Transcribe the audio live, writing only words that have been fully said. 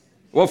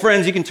Well,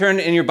 friends, you can turn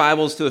in your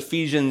Bibles to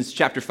Ephesians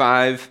chapter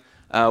 5.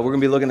 We're going to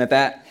be looking at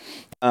that,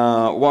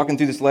 walking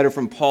through this letter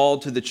from Paul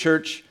to the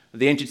church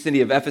of the ancient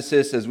city of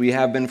Ephesus, as we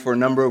have been for a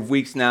number of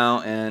weeks now.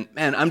 And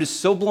man, I'm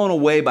just so blown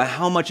away by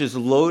how much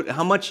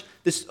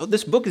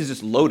this book is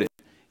just loaded.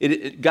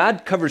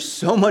 God covers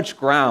so much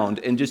ground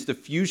in just a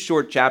few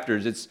short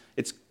chapters.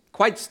 It's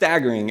quite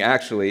staggering,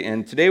 actually.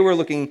 And today we're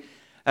looking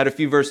at a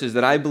few verses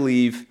that I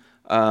believe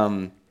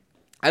God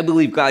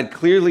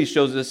clearly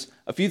shows us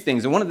a few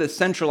things. And one of the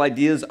central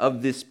ideas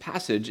of this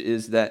passage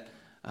is that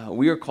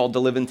we are called to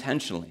live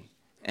intentionally.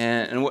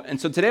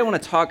 And so today I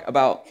want to talk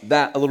about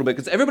that a little bit,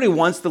 because everybody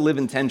wants to live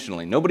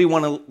intentionally. Nobody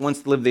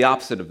wants to live the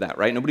opposite of that,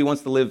 right? Nobody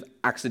wants to live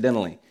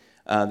accidentally.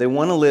 They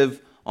want to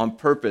live on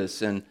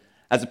purpose. And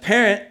as a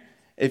parent,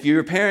 if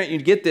you're a parent,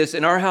 you'd get this.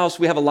 In our house,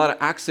 we have a lot of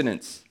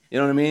accidents. You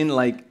know what I mean?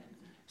 Like,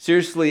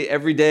 seriously,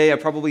 every day I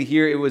probably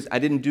hear I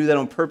didn't do that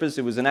on purpose,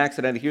 it was an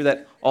accident. I hear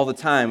that all the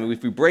time.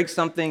 If we break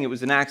something, it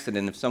was an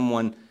accident. If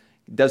someone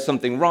does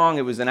something wrong,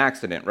 it was an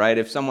accident, right?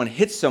 If someone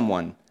hits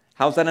someone,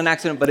 how's that an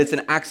accident? But it's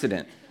an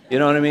accident. You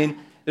know what I mean?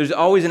 There's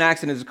always an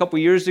accident. A couple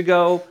years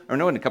ago,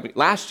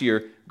 last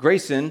year,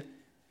 Grayson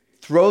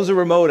throws a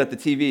remote at the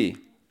TV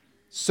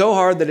so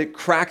hard that it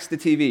cracks the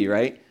TV,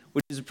 right?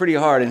 Which is pretty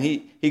hard. And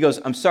he goes,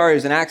 "I'm sorry, it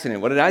was an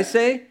accident." What did I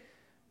say?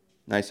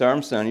 "Nice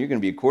arm, son. You're going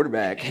to be a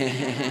quarterback."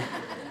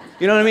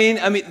 You know what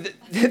I mean?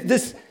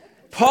 This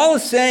Paul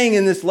is saying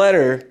in this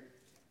letter,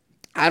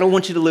 I don't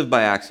want you to live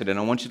by accident.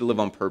 I want you to live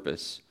on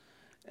purpose.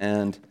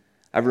 And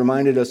I've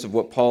reminded us of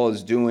what Paul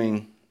is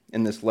doing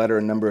in this letter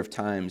a number of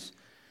times.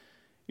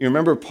 You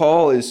remember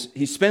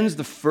he spends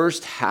the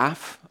first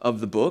half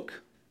of the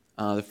book,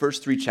 the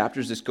first 3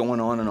 chapters, just going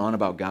on and on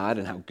about God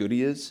and how good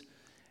he is.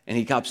 And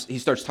he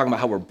starts talking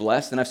about how we're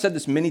blessed. And I've said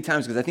this many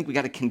times because I think we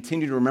got to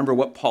continue to remember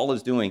what Paul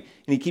is doing.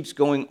 And he keeps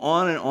going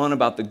on and on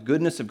about the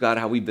goodness of God,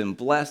 how we've been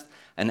blessed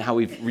and how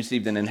we've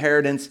received an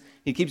inheritance.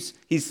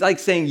 He's like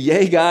saying,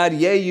 "Yay, God,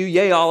 yay, you,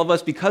 yay, all of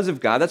us," because of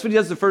God. That's what he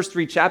does the first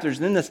 3 chapters.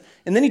 And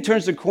then he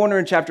turns the corner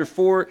in chapter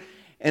 4.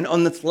 And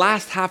on this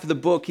last half of the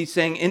book, he's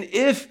saying, and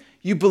if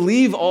you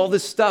believe all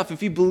this stuff,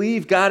 if you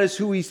believe God is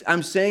who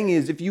I'm saying he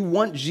is, if you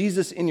want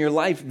Jesus in your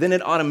life, then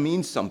it ought to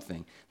mean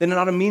something. Then it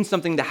ought to mean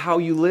something to how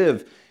you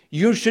live.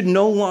 You should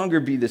no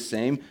longer be the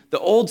same. The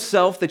old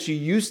self that you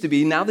used to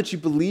be, now that you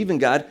believe in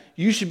God,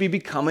 you should be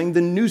becoming the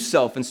new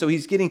self. And so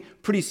he's getting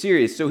pretty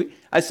serious. So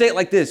I say it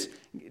like this.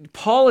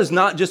 Paul is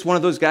not just one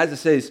of those guys that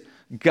says,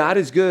 God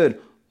is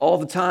good all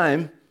the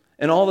time,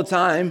 and all the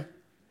time,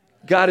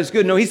 God is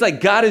good. No, he's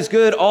like, God is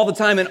good all the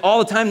time, and all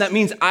the time, that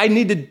means I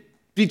need to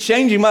be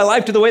changing my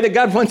life to the way that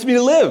God wants me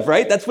to live,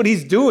 right? That's what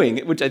he's doing,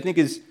 which I think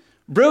is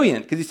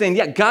brilliant, because he's saying,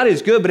 yeah, God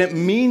is good, but it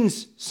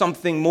means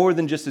something more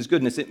than just his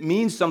goodness. It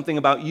means something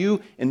about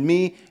you and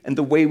me and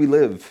the way we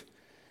live.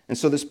 And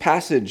so this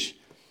passage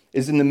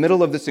is in the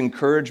middle of this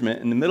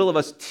encouragement, in the middle of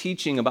us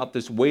teaching about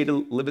this way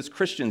to live as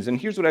Christians. And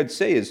here's what I'd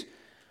say is,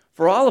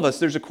 for all of us,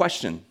 there's a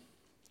question.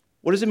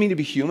 What does it mean to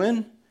be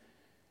human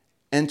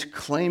and to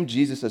claim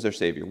Jesus as our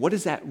Savior? What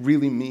does that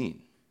really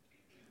mean?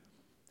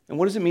 And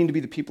what does it mean to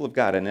be the people of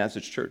God and as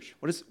its church?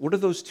 What do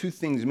those 2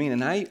 things mean?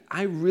 And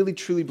I really,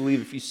 truly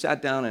believe if you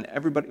sat down and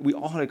we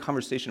all had a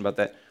conversation about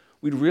that,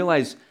 we'd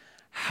realize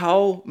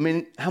how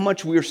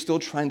much we are still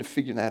trying to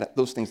figure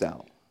those things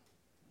out.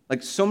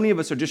 Like, so many of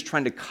us are just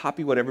trying to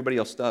copy what everybody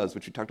else does,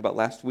 which we talked about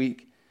last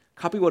week.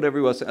 Copy what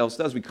everyone else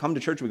does. We come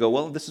to church and we go,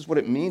 well, this is what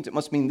it means. It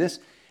must mean this.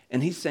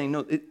 And he's saying,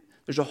 no,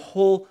 there's a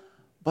whole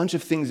bunch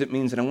of things it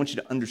means, and I want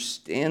you to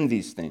understand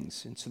these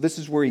things. And so this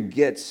is where he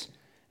gets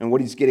and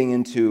what he's getting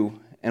into.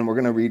 And we're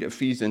going to read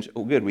Ephesians.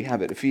 Oh, good, we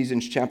have it.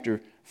 Ephesians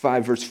chapter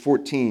 5, verse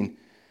 14.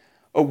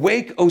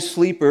 "Awake, O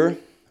sleeper,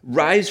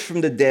 rise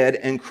from the dead,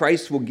 and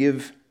Christ will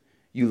give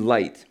you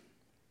light.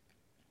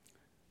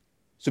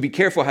 So be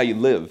careful how you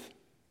live.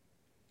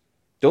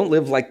 Don't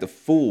live like the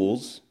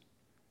fools,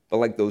 but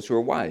like those who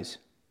are wise.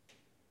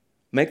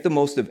 Make the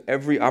most of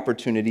every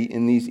opportunity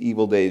in these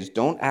evil days.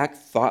 Don't act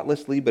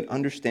thoughtlessly, but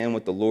understand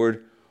what the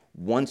Lord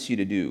wants you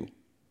to do.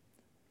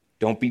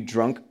 Don't be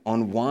drunk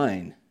on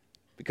wine,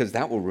 because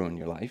that will ruin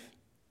your life.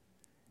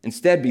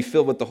 Instead, be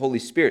filled with the Holy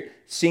Spirit,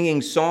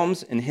 singing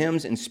psalms and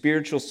hymns and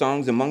spiritual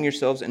songs among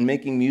yourselves and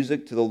making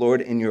music to the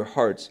Lord in your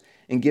hearts.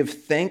 And give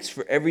thanks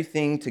for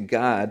everything to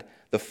God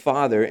the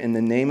Father in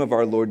the name of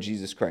our Lord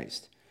Jesus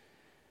Christ."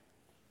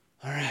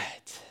 All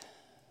right.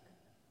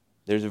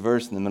 There's a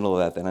verse in the middle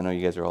of that I know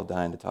you guys are all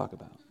dying to talk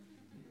about.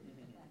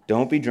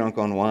 Don't be drunk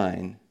on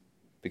wine,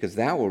 because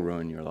that will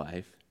ruin your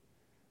life.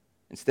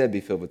 Instead, be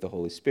filled with the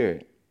Holy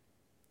Spirit.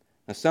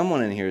 Now,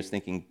 someone in here is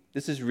thinking,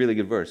 this is a really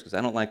good verse, because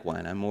I don't like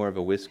wine. I'm more of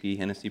a whiskey,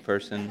 Hennessy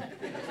person,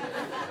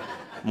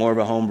 more of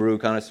a homebrew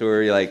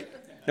connoisseur.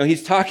 No,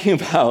 he's talking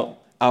about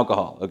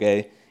alcohol,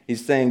 okay?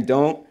 He's saying,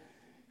 don't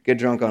get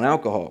drunk on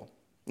alcohol.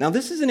 Now,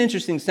 this is an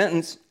interesting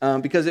sentence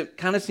because it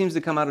kind of seems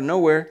to come out of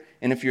nowhere,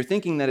 and if you're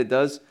thinking that it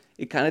does,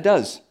 it kind of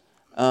does.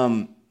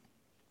 Now,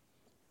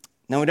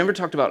 we never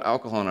talked about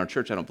alcohol in our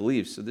church, I don't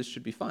believe, so this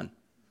should be fun.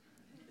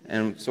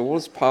 And so we'll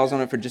just pause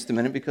on it for just a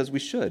minute because we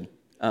should.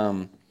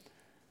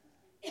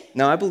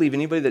 Now, I believe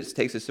anybody that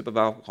takes a sip of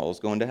alcohol is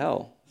going to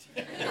hell.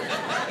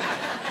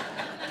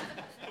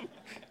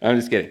 I'm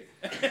just kidding.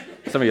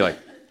 Some of you are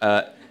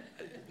like,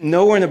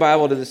 nowhere in the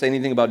Bible does it say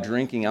anything about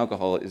drinking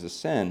alcohol is a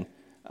sin.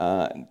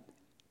 The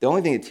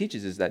only thing it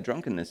teaches is that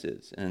drunkenness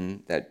is,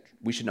 and that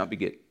we should not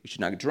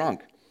get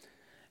drunk.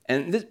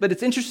 But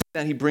it's interesting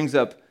that he brings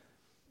up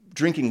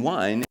drinking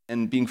wine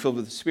and being filled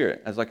with the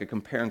Spirit as like a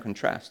compare and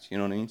contrast, you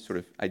know what I mean, sort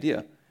of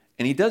idea.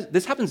 And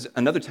this happens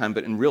another time,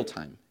 but in real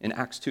time, in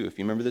Acts 2, if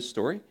you remember this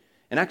story.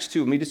 In Acts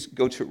 2, let me just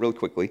go to it real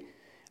quickly.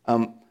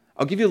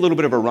 I'll give you a little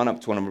bit of a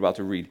run-up to what I'm about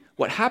to read.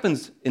 What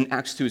happens in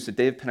Acts 2 is the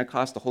day of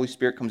Pentecost, the Holy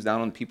Spirit comes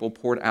down on people,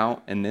 poured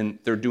out, and then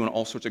they're doing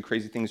all sorts of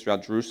crazy things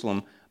throughout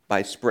Jerusalem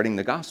by spreading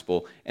the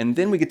gospel. And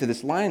then we get to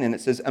this line, and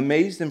it says,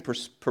 amazed and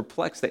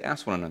perplexed, they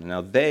asked one another.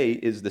 Now, they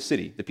is the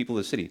city, the people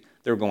of the city.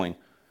 They're going,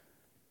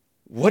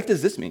 what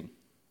does this mean?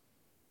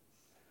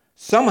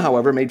 Some,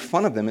 however, made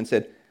fun of them and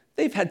said,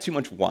 they've had too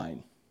much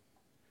wine.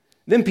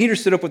 Then Peter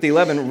stood up with the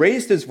 11,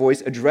 raised his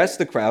voice, addressed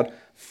the crowd,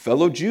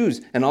 fellow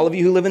Jews, and all of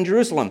you who live in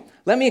Jerusalem.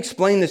 Let me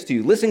explain this to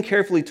you. Listen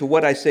carefully to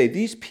what I say.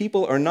 These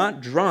people are not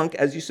drunk,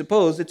 as you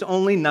suppose. It's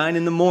only 9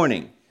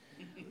 a.m,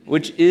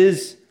 which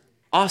is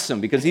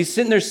awesome, because he's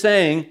sitting there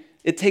saying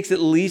it takes at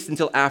least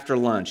until after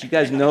lunch. You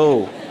guys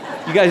know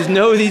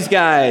these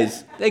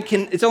guys.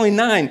 It's only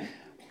 9.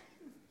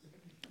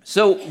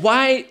 So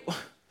why...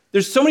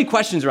 There's so many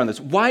questions around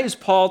this. Why is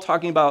Paul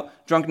talking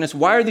about drunkenness?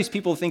 Why are these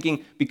people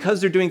thinking because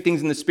they're doing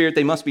things in the Spirit,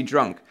 they must be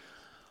drunk?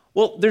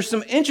 Well, there's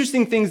some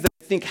interesting things that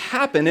I think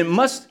happen. There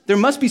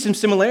must be some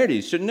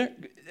similarities, shouldn't there?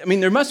 I mean,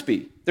 there must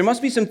be. There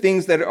must be some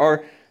things that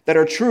are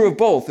true of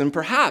both. And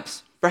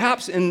perhaps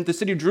in the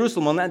city of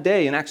Jerusalem on that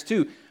day in Acts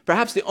 2,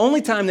 perhaps the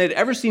only time they'd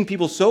ever seen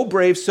people so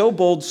brave, so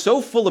bold,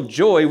 so full of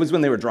joy was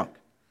when they were drunk,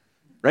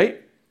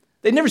 right?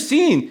 They'd never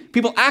seen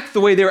people act the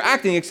way they were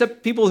acting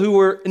except people who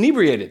were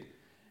inebriated.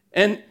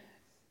 And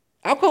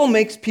alcohol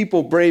makes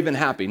people brave and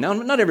happy. Now,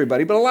 not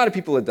everybody, but a lot of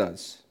people it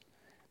does.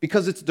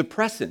 Because it's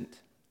depressant.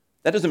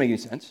 That doesn't make any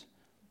sense.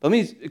 Let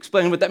me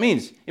explain what that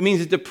means. It means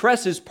it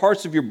depresses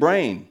parts of your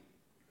brain.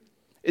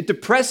 It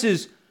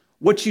depresses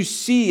what you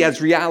see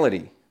as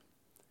reality.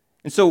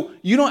 And so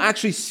you don't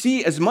actually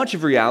see as much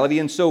of reality,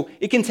 and so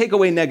it can take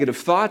away negative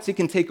thoughts, it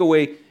can take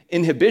away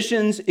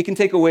inhibitions, it can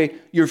take away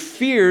your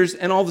fears,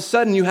 and all of a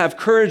sudden you have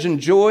courage and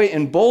joy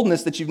and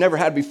boldness that you've never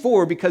had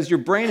before because your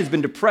brain has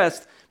been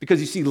depressed because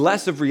you see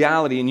less of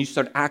reality and you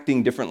start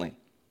acting differently.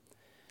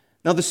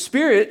 Now, the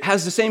Spirit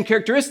has the same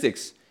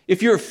characteristics.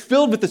 If you're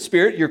filled with the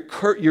Spirit,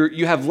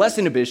 you have less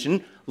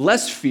inhibition,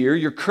 less fear,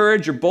 your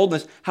courage, your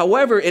boldness.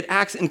 However, it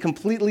acts in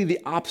completely the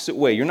opposite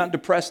way. You're not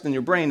depressed in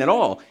your brain at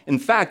all. In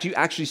fact, you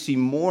actually see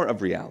more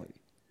of reality.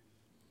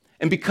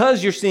 And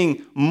because you're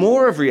seeing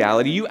more of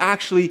reality, you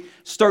actually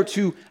start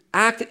to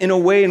act in a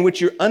way in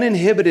which you're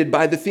uninhibited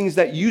by the things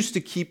that used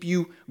to keep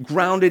you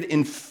grounded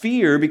in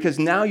fear, because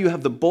now you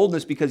have the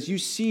boldness because you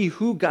see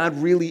who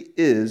God really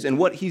is and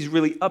what he's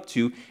really up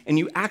to, and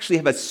you actually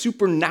have a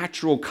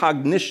supernatural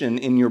cognition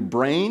in your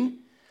brain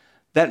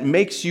that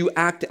makes you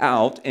act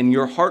out and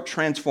your heart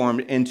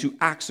transformed into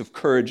acts of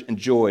courage and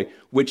joy,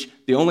 which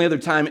the only other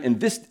time in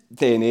this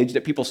day and age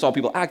that people saw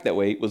people act that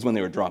way was when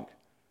they were drunk.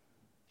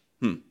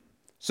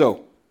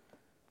 So,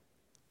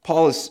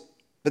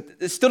 but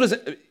it still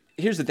doesn't...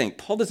 Here's the thing,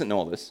 Paul doesn't know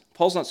all this.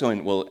 Paul's not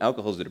saying, well,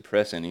 alcohol is a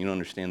depressant and you don't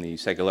understand the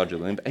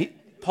psychological impact.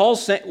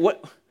 Paul's saying,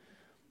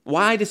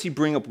 why does he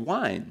bring up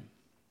wine?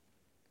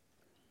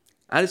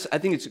 I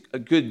think it's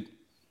good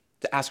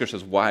to ask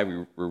ourselves why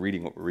we're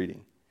reading what we're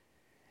reading.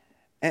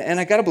 And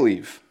I got to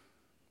believe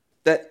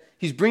that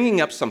he's bringing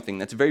up something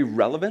that's very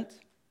relevant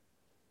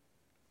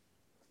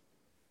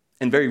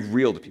and very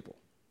real to people,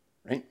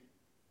 right?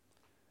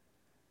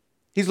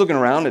 He's looking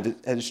around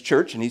at his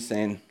church and he's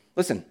saying,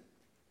 listen,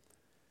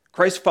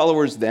 Christ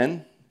followers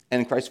then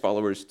and Christ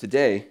followers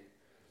today,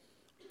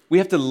 we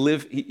have to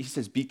live, he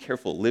says, be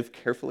careful, live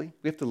carefully.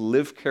 We have to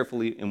live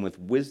carefully and with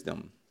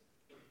wisdom.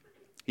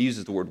 He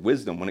uses the word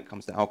wisdom when it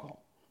comes to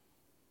alcohol.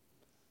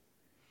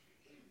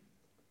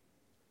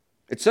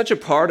 It's such a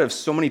part of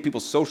so many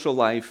people's social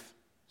life.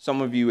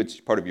 Some of you, it's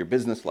part of your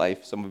business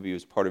life. Some of you,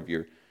 it's part of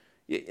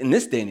in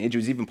this day and age, it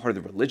was even part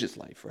of the religious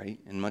life, right?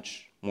 In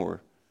much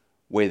more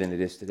way than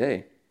it is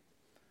today.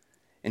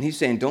 And he's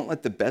saying, don't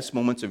let the best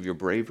moments of your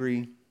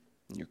bravery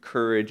and your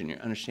courage and your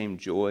unashamed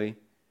joy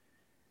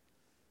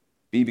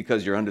be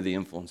because you're under the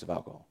influence of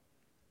alcohol.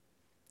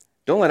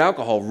 Don't let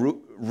alcohol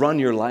run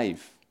your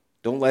life.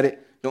 Don't let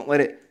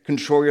it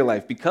control your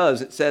life,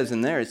 because it says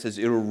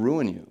it'll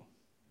ruin you.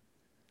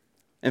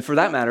 And for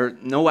that matter,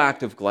 no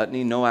act of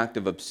gluttony, no act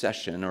of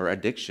obsession or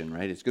addiction,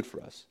 right? It's good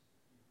for us.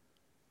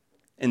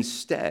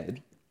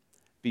 Instead,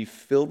 be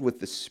filled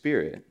with the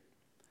Spirit,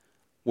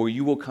 where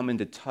you will come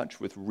into touch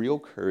with real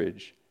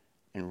courage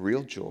and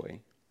real joy,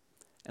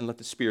 and let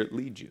the Spirit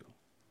lead you.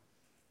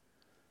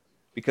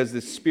 Because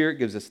the Spirit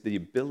gives us the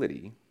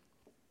ability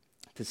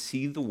to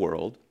see the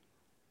world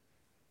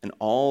and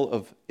all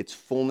of its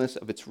fullness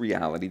of its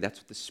reality. That's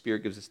what the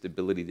Spirit gives us the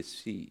ability to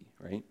see,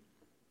 right?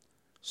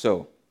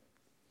 So,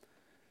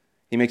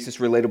 He makes this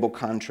relatable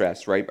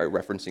contrast, right, by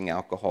referencing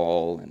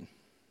alcohol and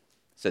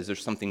says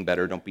there's something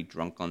better. Don't be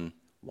drunk on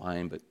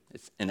wine, but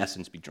it's, in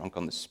essence, be drunk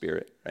on the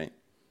Spirit, right?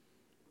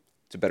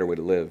 It's a better way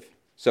to live.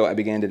 So I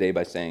began today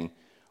by saying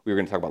we were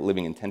going to talk about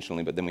living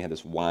intentionally, but then we had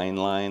this wine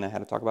line I had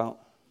to talk about.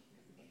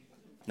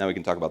 Now we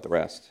can talk about the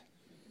rest.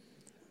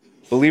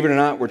 Believe it or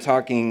not, we're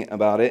talking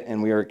about it,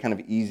 and we are kind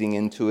of easing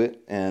into it.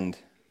 And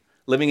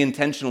living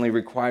intentionally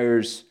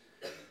requires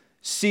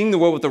seeing the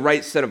world with the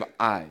right set of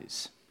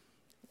eyes.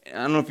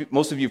 I don't know if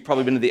most of you have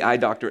probably been to the eye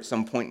doctor at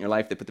some point in your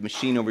life. They put the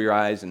machine over your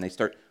eyes, and they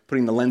start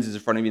putting the lenses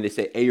in front of you. They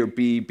say A or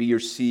B, B or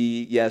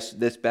C, yes,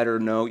 this, better,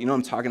 no. You know what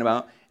I'm talking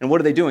about? And what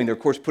are they doing? They're,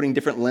 of course, putting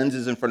different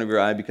lenses in front of your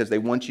eye because they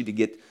want you to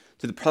get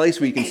to the place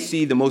where you can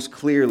see the most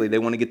clearly. They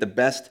want to get the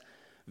best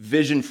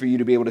vision for you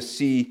to be able to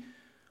see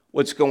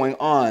what's going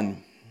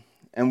on.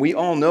 And we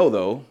all know,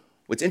 though,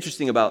 what's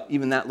interesting about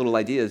even that little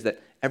idea is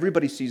that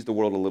everybody sees the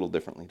world a little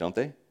differently, don't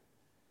they?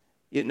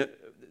 You know,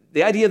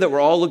 the idea that we're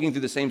all looking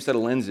through the same set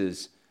of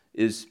lenses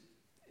is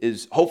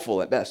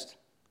hopeful at best.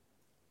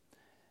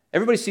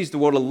 Everybody sees the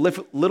world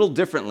a little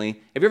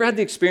differently. Have you ever had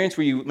the experience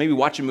where you maybe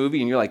watch a movie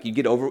and you're like, it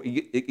gets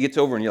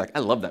over and you're like, I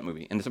love that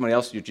movie. And somebody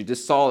else you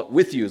just saw it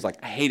with you is like,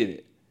 I hated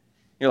it.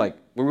 You're like,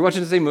 were we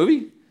watching the same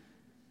movie?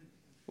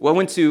 Well, I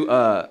went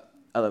to,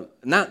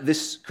 not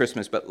this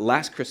Christmas, but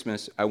last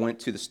Christmas, I went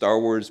to the Star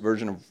Wars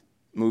version of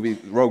movie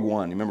Rogue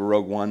One. You remember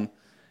Rogue One?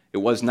 It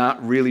was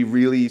not really,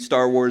 really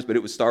Star Wars, but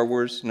it was Star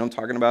Wars. You know what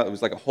I'm talking about? It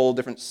was like a whole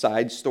different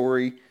side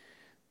story.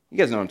 You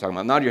guys know what I'm talking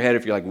about. Nod your head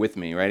if you're like with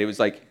me, right? It was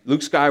like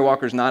Luke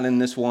Skywalker's not in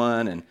this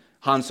one, and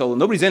Han Solo.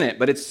 Nobody's in it,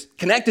 but it's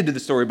connected to the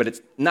story, but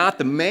it's not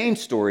the main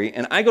story.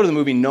 And I go to the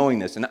movie knowing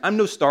this. And I'm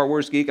no Star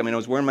Wars geek. I mean, I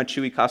was wearing my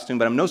Chewie costume,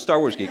 but I'm no Star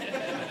Wars geek.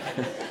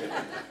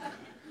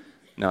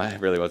 No, I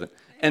really wasn't.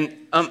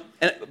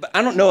 But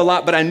I don't know a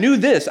lot, but I knew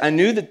this. I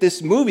knew that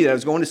this movie that I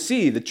was going to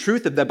see, the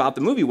truth about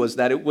the movie was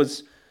that it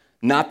was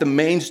not the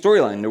main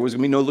storyline. There was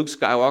going to be no Luke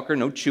Skywalker,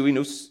 no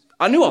Chewie,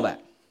 I knew all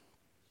that.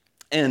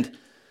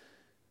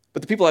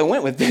 But the people I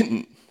went with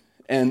didn't.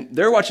 And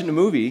they're watching the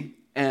movie,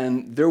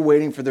 and they're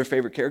waiting for their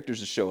favorite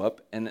characters to show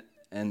up, and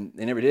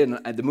they never did.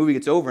 And the movie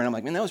gets over, and I'm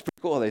like, man, that was pretty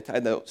cool. They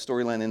tied the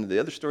storyline into the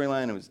other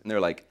storyline, and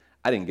they're like,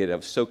 I didn't get it. I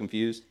was so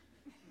confused.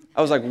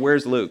 I was like,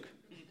 where's Luke?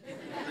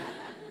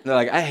 And they're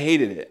like, I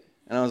hated it.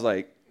 And I was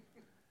like,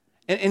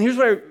 and here's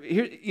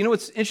you know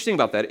what's interesting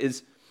about that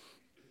is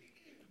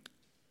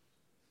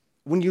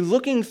when you're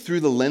looking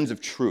through the lens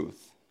of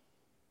truth,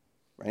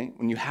 right?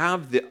 When you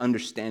have the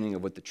understanding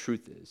of what the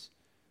truth is,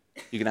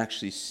 you can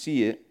actually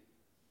see it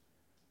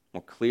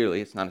more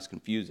clearly. It's not as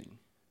confusing.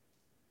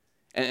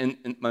 And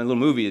my little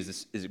movie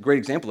is a great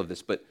example of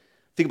this, but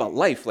think about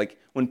life. Like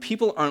when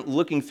people aren't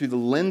looking through the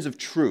lens of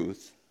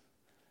truth,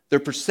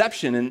 their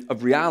perception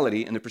of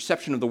reality and the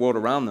perception of the world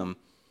around them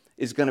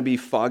is going to be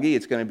foggy,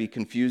 it's going to be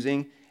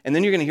confusing, and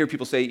then you're going to hear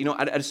people say, you know,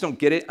 I just don't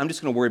get it, I'm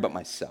just going to worry about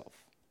myself.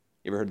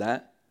 You ever heard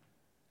that?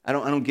 I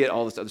don't get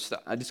all this other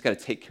stuff, I just got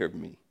to take care of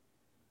me.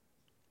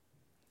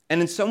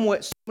 And in so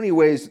many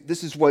ways,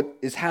 this is what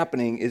is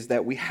happening, is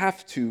that we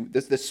have to,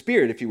 the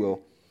Spirit, if you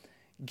will,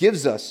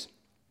 gives us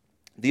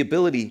the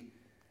ability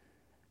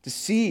to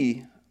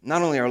see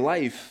not only our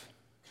life,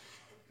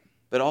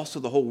 but also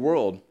the whole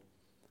world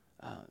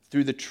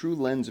through the true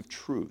lens of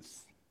truth.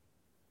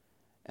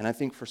 And I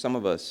think for some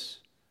of us,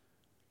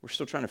 we're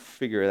still trying to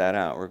figure that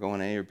out. We're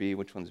going A or B,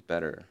 which one's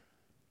better?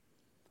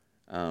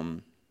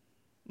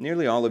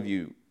 Nearly all of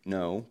you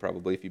know,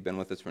 probably if you've been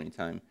with us for any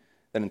time,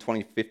 that in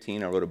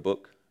 2015 I wrote a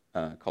book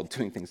called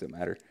Doing Things That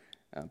Matter.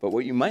 But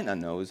what you might not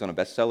know is on a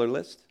bestseller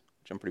list,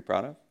 which I'm pretty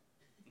proud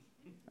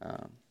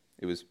of.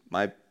 It was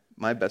my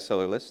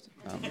bestseller list.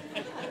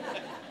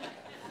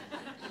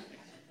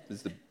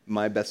 This is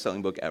my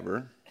best-selling book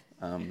ever.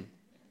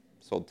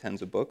 Sold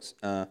tens of books.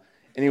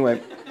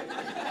 Anyway,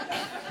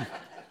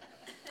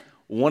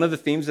 one of the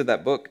themes of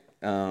that book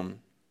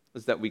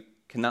was that we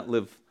cannot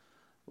live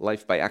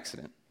life by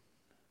accident.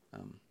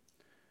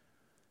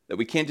 That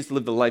we can't just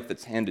live the life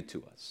that's handed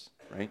to us,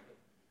 right?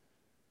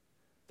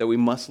 That we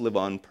must live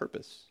on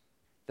purpose.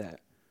 That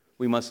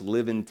we must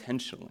live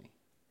intentionally.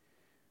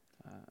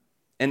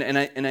 And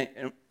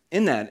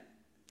in that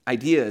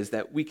idea is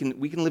that we can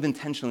live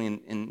intentionally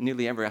in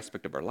nearly every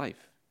aspect of our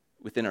life,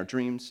 within our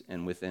dreams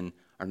and within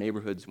our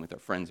neighborhoods and with our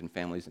friends and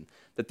families, and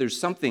that there's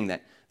something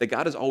that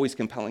God is always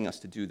compelling us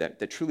to do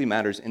that truly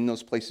matters in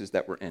those places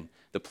that we're in.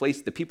 The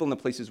people and the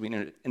places we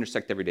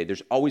intersect every day,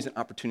 there's always an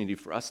opportunity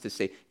for us to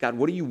say, God,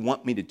 what do you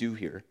want me to do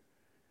here?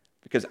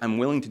 Because I'm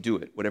willing to do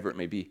it, whatever it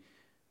may be.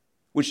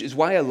 Which is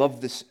why I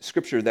love this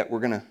scripture that we're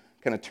going to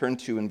kind of turn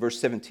to in verse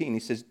 17. He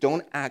says,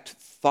 don't act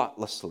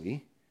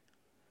thoughtlessly,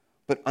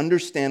 but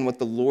understand what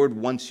the Lord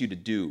wants you to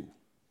do.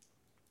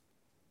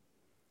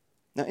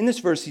 Now, in this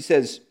verse, he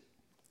says,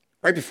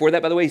 right before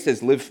that, by the way, he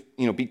says,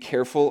 be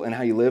careful in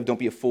how you live. Don't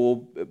be a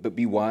fool, but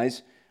be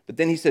wise. But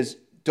then he says,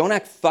 don't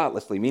act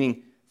thoughtlessly,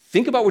 meaning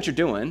think about what you're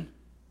doing.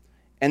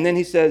 And then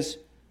he says,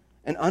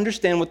 and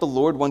understand what the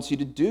Lord wants you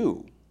to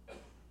do.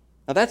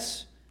 Now,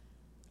 that's,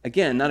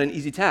 again, not an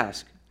easy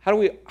task. how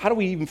do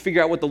we even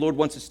figure out what the Lord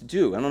wants us to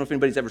do? I don't know if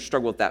anybody's ever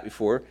struggled with that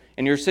before.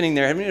 And you're sitting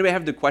there, anybody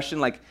have the question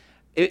like,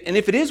 and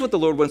if it is what the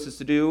Lord wants us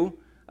to do,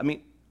 I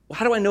mean,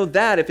 how do I know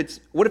that?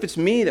 What if it's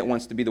me that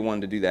wants to be the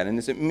one to do that? And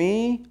is it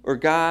me or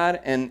God?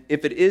 And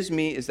if it is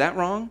me, is that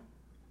wrong?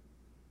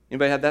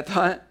 Anybody had that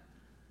thought?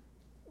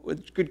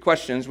 With good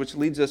questions, which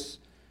leads us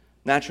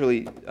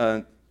naturally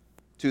to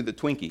the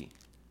Twinkie.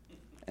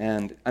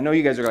 And I know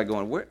you guys are like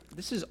going,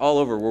 this is all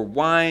over. We're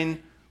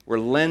wine, we're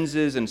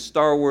lenses and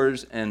Star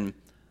Wars, and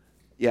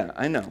yeah,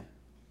 I know.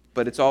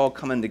 But it's all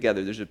coming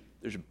together. There's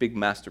a big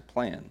master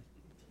plan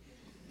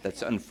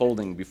that's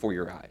unfolding before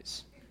your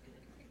eyes.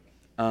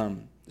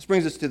 This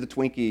brings us to the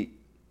Twinkie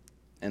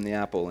and the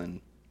apple.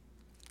 And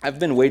I've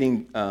been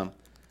waiting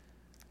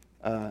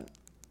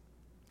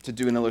to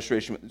do an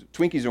illustration.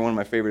 Twinkies are one of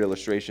my favorite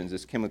illustrations.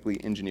 This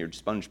chemically engineered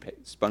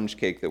sponge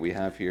cake that we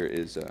have here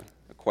is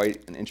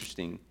quite an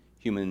interesting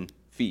human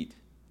feat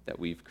that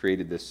we've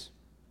created this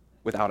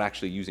without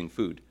actually using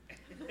food.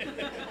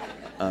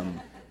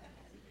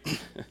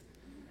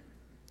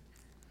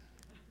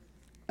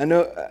 I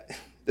know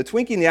the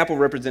Twinkie and the apple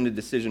represent a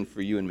decision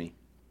for you and me.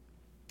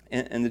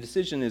 And the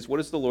decision is, what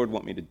does the Lord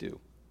want me to do?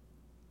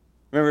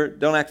 Remember,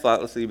 don't act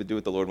thoughtlessly, but do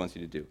what the Lord wants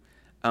you to do.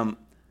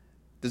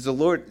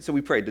 So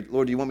we prayed,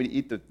 Lord, do you want me to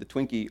eat the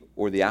Twinkie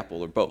or the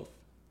apple or both?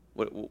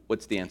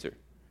 What's the answer?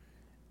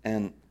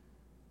 And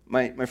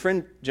my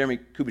friend Jeremy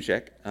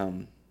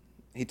Kubicek,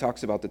 he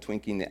talks about the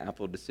Twinkie and the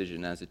apple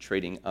decision as a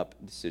trading up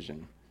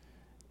decision.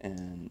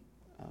 And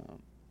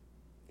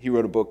he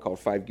wrote a book called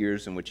 5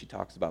 Gears in which he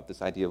talks about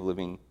this idea of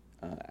living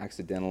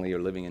accidentally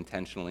or living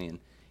intentionally. And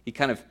he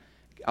kind of,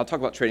 I'll talk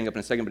about trading up in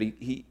a second, but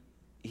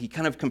he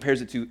kind of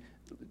compares it to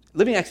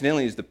living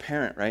accidentally is the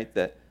parent, right,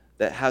 that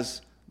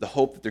has the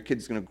hope that their kid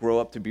is going to grow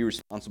up to be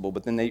responsible,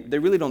 but then they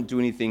really don't do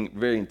anything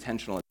very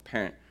intentional as a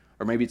parent.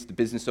 Or maybe it's the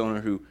business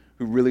owner who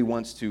really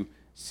wants to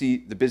see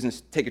the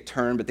business take a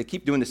turn, but they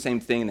keep doing the same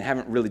thing and they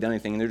haven't really done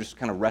anything, and they're just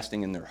kind of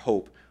resting in their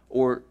hope.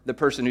 Or the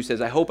person who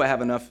says, I hope I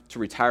have enough to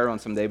retire on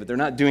someday, but they're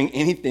not doing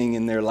anything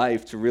in their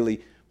life to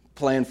really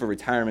plan for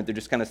retirement. They're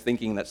just kind of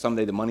thinking that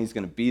someday the money's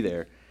going to be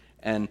there.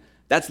 And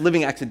that's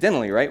living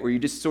accidentally, right? Where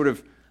you're just sort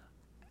of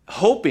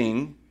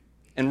hoping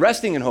and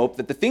resting in hope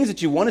that the things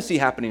that you want to see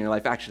happen in your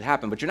life actually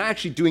happen, but you're not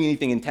actually doing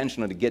anything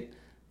intentional to get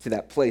to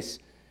that place.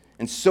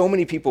 And so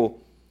many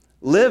people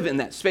live in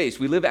that space.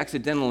 We live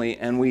accidentally,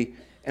 and we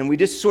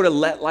just sort of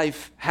let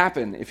life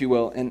happen, if you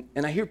will. And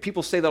I hear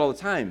people say that all the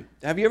time.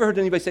 Have you ever heard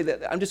anybody say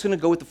that? I'm just going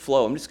to go with the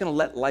flow. I'm just going to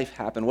let life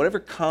happen. Whatever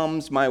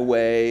comes my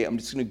way, I'm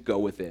just going to go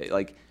with it.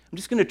 Like, I'm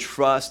just going to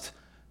trust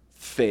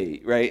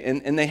fate, right?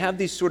 And they have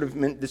these sort of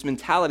this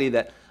mentality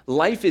that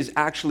life is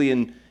actually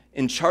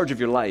in charge of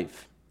your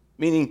life,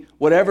 meaning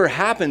whatever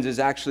happens is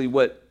actually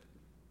what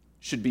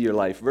should be your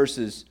life,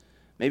 versus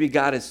maybe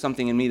God has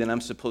something in me that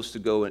I'm supposed to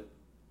go and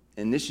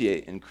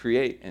initiate and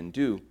create and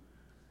do.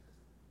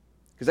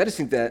 Because I just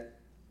think that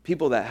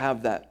people that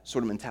have that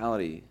sort of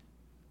mentality,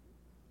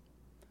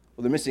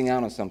 well, they're missing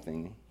out on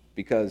something,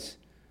 because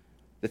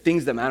the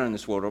things that matter in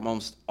this world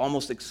are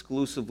almost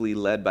exclusively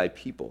led by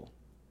people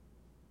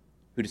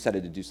who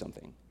decided to do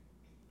something,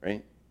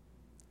 right?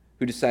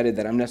 Who decided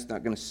that I'm just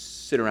not going to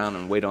sit around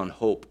and wait on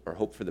hope or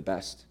hope for the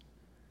best.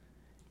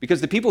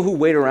 Because the people who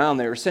wait around,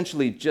 they're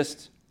essentially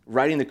just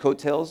riding the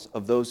coattails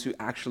of those who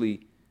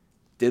actually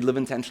did live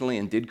intentionally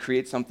and did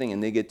create something,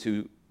 and they get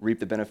to reap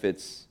the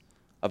benefits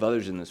of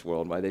others in this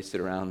world while they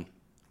sit around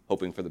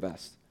hoping for the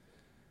best.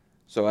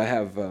 So I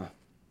have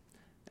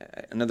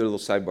another little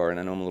sidebar, and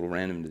I know I'm a little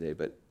random today,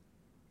 but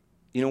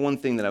you know, one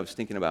thing that I was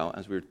thinking about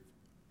as we were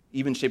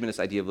even shaping this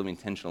idea of living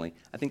intentionally,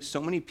 I think so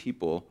many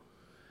people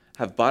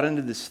have bought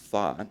into this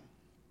thought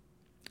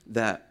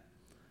that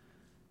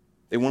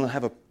they want to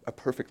have a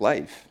perfect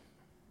life.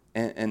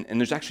 And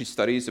there's actually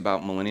studies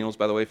about millennials,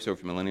 by the way. So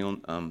if you're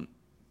millennial,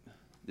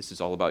 this is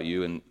all about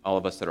you, and all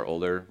of us that are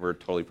older, we're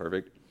totally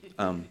perfect.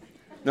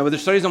 No, but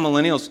there's studies on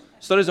millennials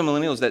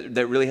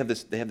that really have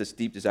this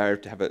deep desire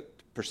to have a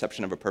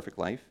perception of a perfect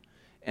life.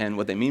 And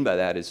what they mean by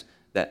that is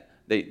that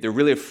they're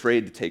really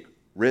afraid to take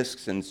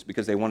risks, and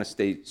because they want to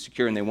stay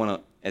secure and they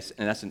want to,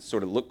 in essence,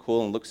 sort of look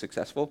cool and look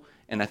successful.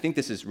 And I think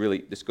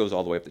this goes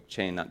all the way up the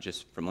chain, not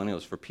just for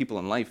millennials, for people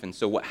in life. And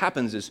so what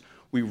happens is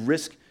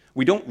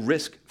we don't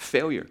risk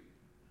failure.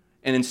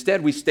 And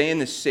instead, we stay in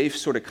the safe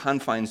sort of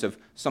confines of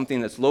something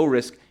that's low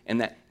risk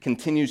and that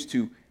continues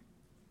to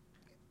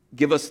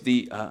give us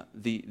the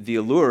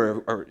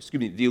allure, or excuse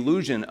me, the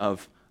illusion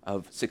of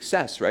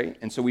success, right?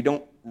 And so we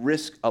don't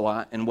risk a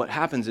lot. And what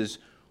happens is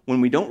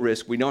when we don't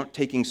risk, we aren't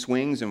taking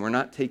swings, and we're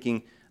not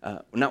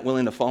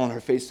willing to fall on our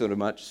face so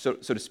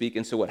to speak.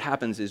 And so what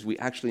happens is we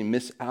actually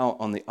miss out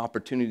on the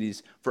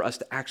opportunities for us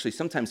to actually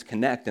sometimes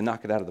connect and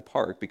knock it out of the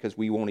park because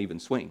we won't even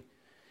swing.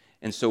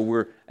 And so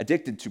we're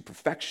addicted to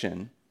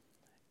perfection,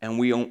 and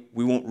we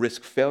won't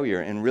risk failure.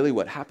 And really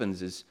what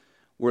happens is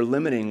we're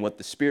limiting what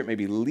the Spirit may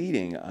be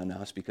leading on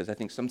us, because I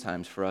think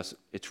sometimes for us,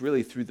 it's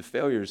really through the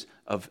failures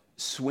of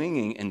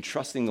swinging and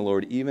trusting the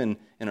Lord, even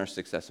in our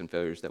success and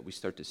failures, that we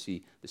start to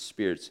see the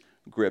Spirit's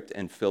gripped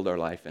and filled our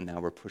life, and now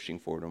we're pushing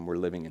forward and we're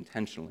living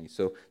intentionally.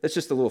 So that's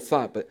just a little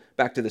thought, but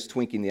back to this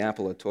Twinkie in the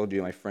apple. I told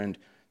you my friend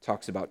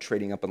talks about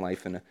trading up in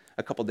life, and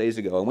a couple days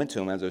ago I went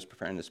to him as I was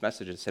preparing this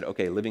message and said,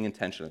 okay, living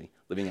intentionally,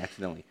 living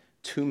accidentally,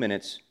 2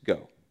 minutes,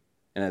 go.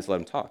 And I just let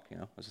him talk,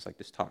 I was just like,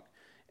 just talk.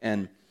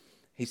 And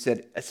he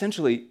said,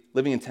 essentially,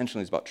 living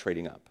intentionally is about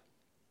trading up.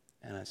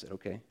 And I said,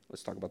 okay,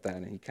 let's talk about that.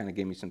 And he kind of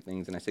gave me some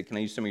things, and I said, can I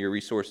use some of your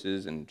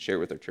resources and share it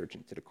with our church?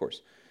 And he said, of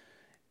course.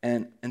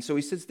 And so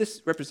he says,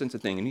 this represents a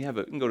thing, and you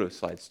can go to the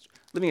slides.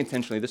 Living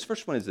intentionally, this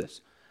first one is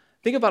this.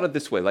 Think about it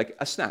this way, like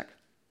a snack,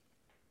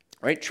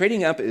 right?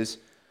 Trading up is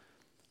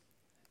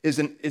a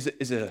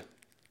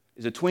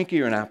Twinkie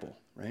or an apple,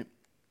 right?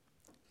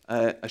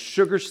 A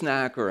sugar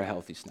snack or a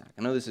healthy snack.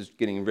 I know this is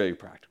getting very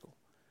practical,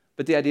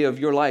 but the idea of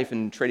your life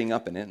and trading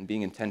up in it and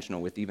being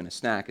intentional with even a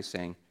snack is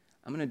saying,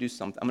 I'm going to do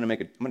something. I'm going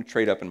to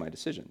trade up in my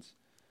decisions,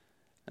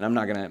 and I'm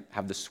not going to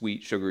have the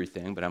sweet, sugary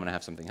thing, but I'm going to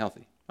have something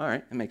healthy. All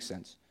right, it makes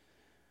sense.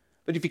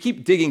 But if you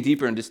keep digging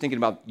deeper and just thinking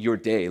about your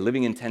day,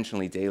 living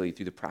intentionally daily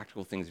through the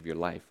practical things of your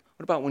life,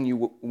 what about when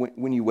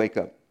you wake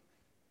up?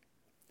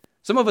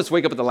 Some of us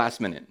wake up at the last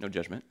minute, no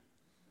judgment.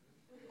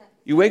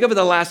 You wake up at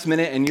the last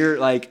minute and you're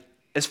like,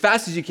 as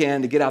fast as you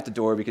can to get out the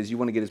door because you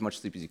want to get as much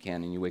sleep as you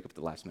can, and you wake up at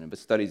the last minute. But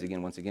studies,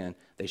 once again,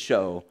 they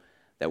show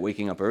that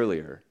waking up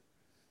earlier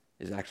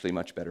is actually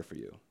much better for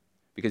you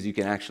because you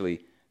can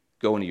actually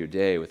go into your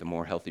day with a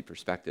more healthy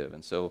perspective.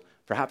 And so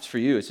perhaps for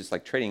you, it's just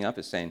like trading up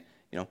is saying,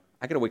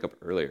 I got to wake up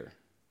earlier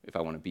if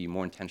I want to be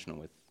more intentional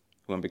with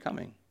who I'm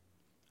becoming.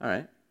 All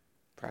right,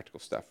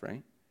 practical stuff,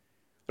 right?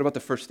 What about the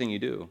first thing you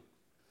do?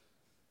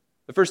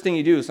 The first thing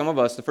you do, some of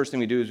us, the first thing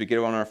we do is we get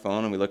on our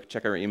phone and we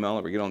check our email,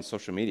 or we get on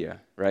social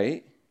media,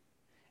 right?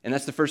 And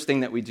that's the first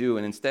thing that we do.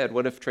 And instead,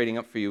 what if trading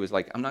up for you is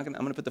like, I'm going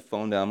to put the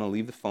phone down, I'm going to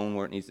leave the phone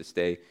where it needs to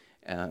stay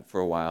for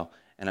a while,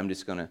 and I'm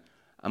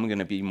going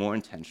to be more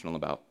intentional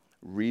about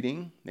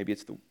reading, maybe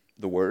it's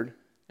the Word,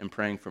 and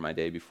praying for my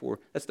day before.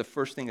 That's the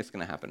first thing that's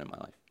going to happen in my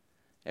life,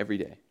 every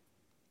day.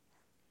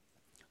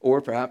 Or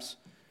perhaps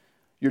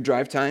your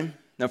drive time.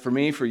 Now for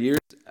me, for years,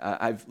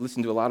 I've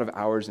listened to a lot of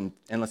hours and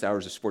endless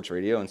hours of sports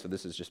radio, and so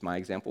this is just my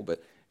example,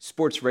 but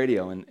sports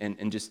radio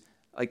and just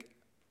like,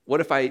 what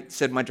if I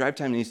said my drive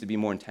time needs to be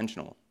more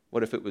intentional?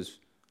 What if it was,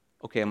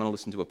 okay, I'm going to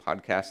listen to a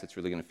podcast that's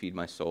really going to feed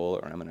my soul,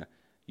 or I'm going to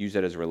use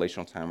that as a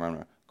relational time, or I'm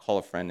going to call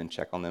a friend and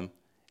check on them,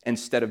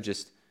 instead of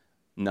just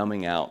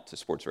numbing out to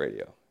sports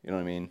radio. You know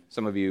what I mean?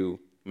 Some of you,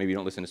 maybe you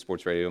don't listen to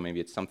sports radio, maybe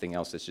it's something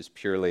else that's just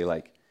purely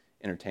like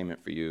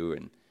entertainment for you,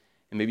 and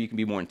maybe you can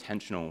be more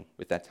intentional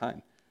with that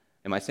time.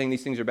 Am I saying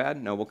these things are bad?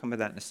 No, we'll come to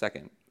that in a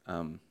second.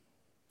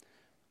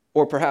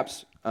 Or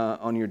perhaps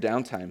on your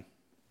downtime,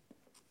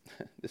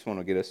 this one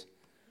will get us.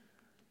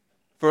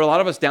 For a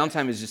lot of us,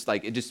 downtime is just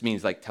like, it just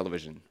means like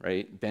television,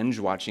 right? Binge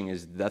watching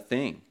is the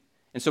thing.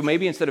 And so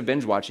maybe instead of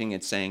binge watching,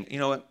 it's saying, you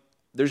know what,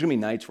 there's going to be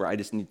nights where I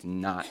just need to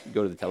not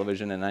go to the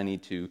television, and I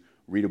need to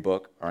read a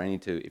book, or I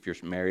need to, if you're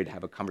married,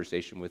 have a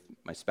conversation with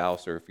my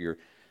spouse, or if you're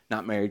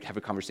not married, have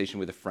a conversation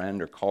with a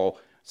friend, or call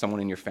someone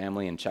in your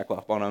family and check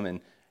up on them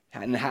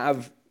and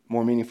have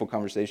more meaningful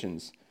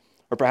conversations.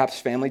 Or perhaps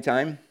family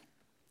time.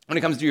 When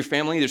it comes to your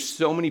family, there's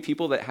so many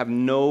people that have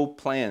no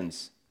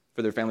plans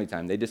for their family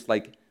time. They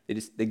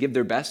give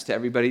their best to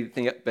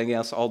everybody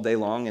else all day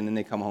long, and then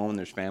they come home and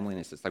there's family, and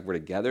it's just like we're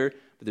together,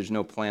 but there's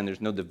no plan, there's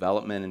no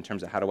development in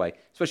terms of how do I,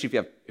 especially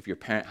if you're a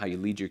parent, how you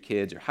lead your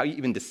kids, or how you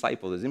even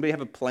disciple. Does anybody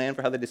have a plan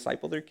for how they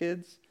disciple their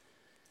kids?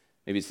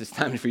 Maybe it's just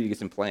time for you to get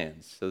some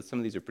plans. So some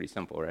of these are pretty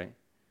simple, right?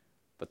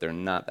 But they're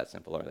not that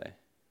simple, are they?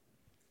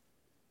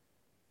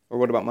 Or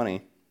what about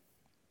money?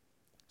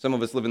 Some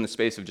of us live in the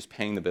space of just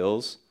paying the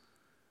bills,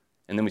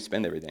 and then we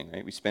spend everything,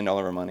 right? We spend all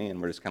of our money,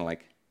 and we're just kind of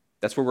like,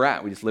 that's where we're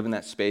at. We just live in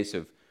that space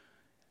of,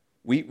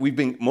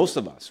 most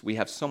of us, we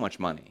have so much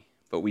money,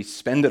 but we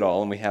spend it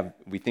all, and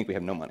we think we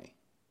have no money.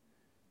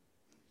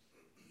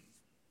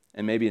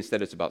 And maybe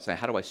instead it's about saying,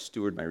 how do I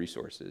steward my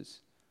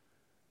resources?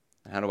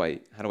 How do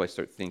I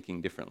start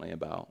thinking differently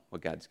about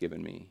what God's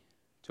given me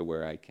to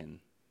where I can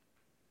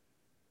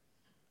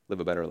live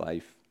a better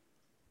life,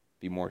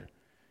 be more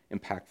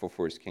impactful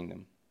for His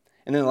kingdom?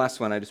 And then the last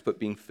one, I just put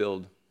being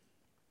filled.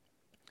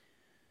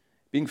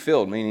 Being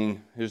filled,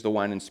 meaning here's the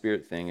wine and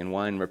spirit thing, and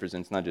wine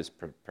represents not just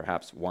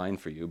perhaps wine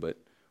for you, but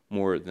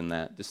more than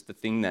that, just the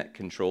thing that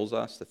controls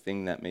us, the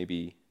thing that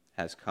maybe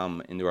has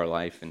come into our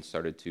life and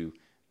started to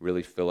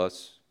really fill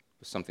us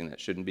with something that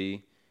shouldn't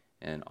be,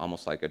 and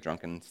almost like a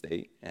drunken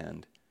state,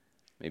 and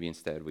maybe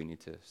instead we need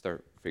to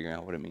start figuring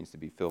out what it means to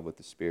be filled with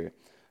the Spirit.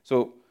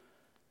 So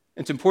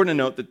it's important to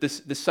note that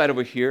this side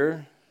over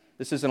here,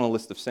 this isn't a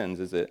list of sins,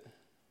 is it?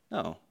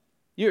 No.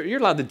 You're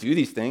allowed to do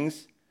these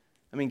things.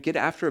 I mean, get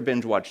after a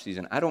binge watch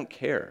season. I don't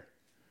care,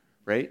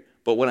 right?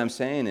 But what I'm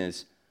saying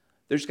is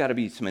there's got to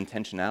be some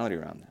intentionality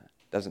around that,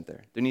 doesn't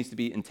there? There needs to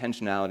be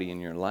intentionality in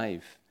your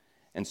life.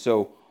 And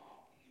so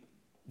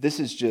this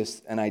is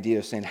just an idea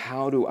of saying,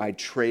 how do I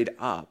trade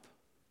up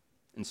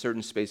in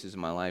certain spaces of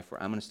my life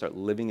where I'm going to start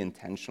living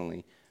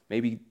intentionally?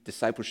 Maybe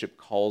discipleship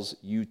calls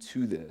you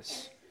to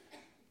this,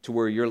 to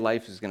where your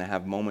life is going to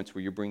have moments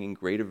where you're bringing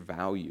greater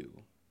value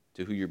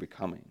to who you're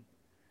becoming.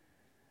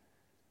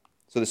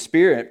 So the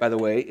Spirit, by the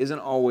way, isn't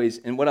always,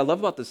 and what I love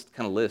about this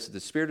kind of list, the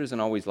Spirit isn't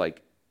always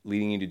like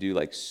leading you to do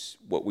like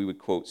what we would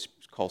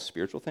call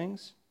spiritual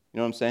things. You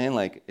know what I'm saying?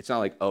 Like, it's not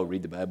like, oh,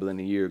 read the Bible in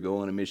a year, go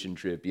on a mission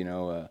trip,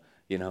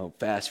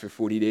 fast for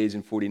 40 days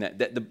and 40 nights.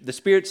 The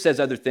Spirit says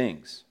other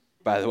things,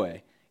 by the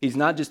way. He's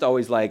not just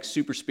always like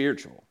super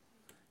spiritual.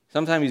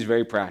 Sometimes he's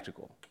very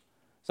practical.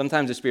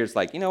 Sometimes the Spirit's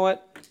like, you know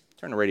what?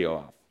 Turn the radio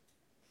off.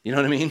 You know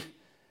what I mean?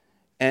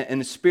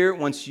 And the Spirit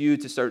wants you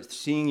to start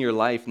seeing your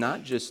life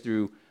not just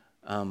through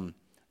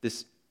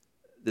this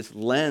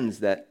lens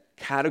that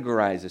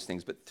categorizes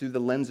things, but through the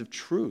lens of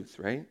truth,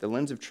 right? The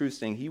lens of truth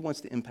saying he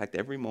wants to impact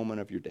every moment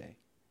of your day.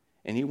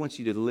 And he wants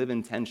you to live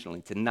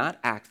intentionally, to not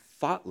act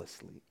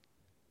thoughtlessly,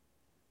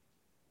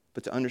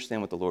 but to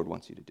understand what the Lord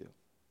wants you to do,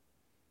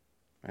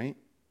 right?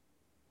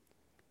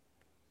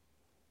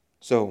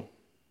 So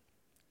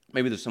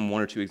maybe there's some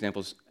one or two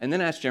examples. And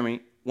then ask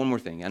Jeremy one more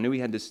thing. I knew he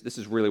had this. This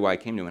is really why I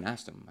came to him and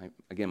asked him.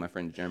 Again, my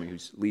friend Jeremy, who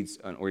leads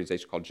an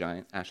organization called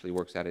Giant, Ashley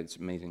works at it. It's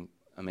an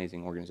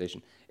amazing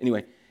organization.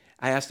 Anyway,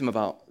 I asked him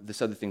about this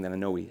other thing that I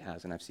know he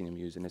has and I've seen him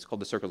use, and it's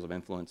called the circles of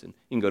influence. And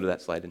you can go to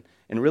that slide.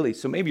 And really,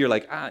 so maybe you're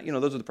like,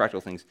 those are the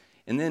practical things.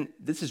 And then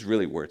this is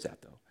really where it's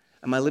at, though.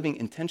 Am I living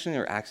intentionally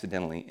or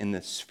accidentally in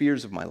the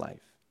spheres of my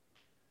life?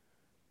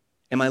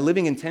 Am I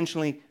living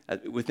intentionally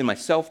within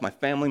myself, my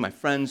family, my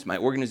friends, my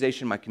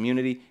organization, my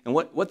community? And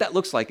what that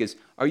looks like is,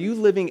 are you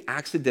living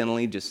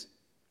accidentally,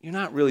 you're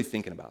not really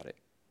thinking about it.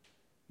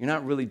 You're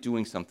not really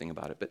doing something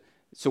about it.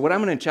 So what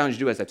I'm going to challenge you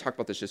to do as I talk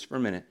about this just for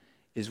a minute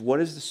is, what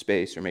is the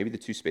space, or maybe the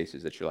two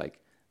spaces that you're like,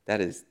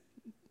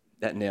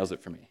 that nails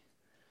it for me.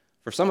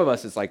 For some of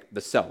us, it's like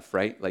the self,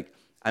 right? Like,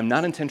 I'm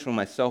not intentional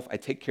myself. I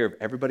take care of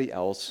everybody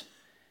else.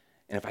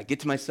 And if I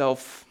get to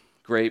myself,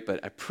 great,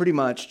 but I pretty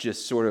much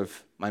just sort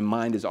of, my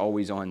mind is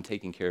always on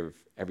taking care of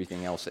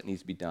everything else that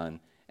needs to be done,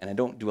 and I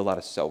don't do a lot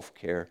of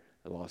self-care,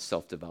 a lot of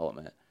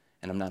self-development,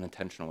 and I'm not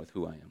intentional with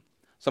who I am.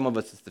 Some of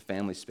us, it's the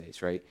family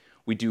space, right?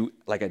 We do,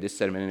 like I just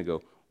said a minute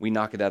ago, we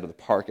knock it out of the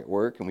park at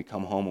work, and we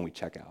come home and we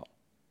check out.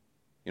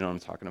 You know what I'm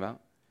talking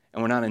about?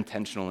 And we're not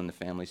intentional in the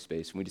family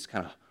space, and we just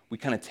kind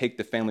of take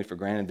the family for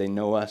granted. They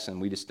know us, and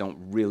we just don't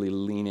really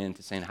lean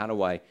into saying, how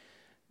do I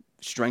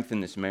strengthen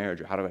this marriage,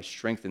 or how do I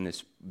strengthen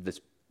this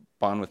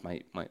bond with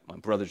my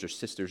brothers or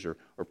sisters, or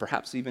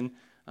perhaps even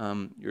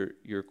your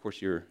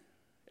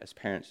as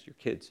parents, your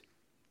kids.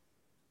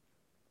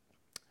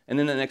 And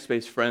then the next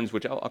space, friends,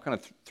 which I'll kind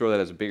of throw that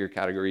as a bigger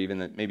category, even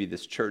that maybe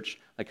this church,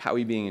 like how are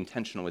we being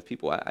intentional with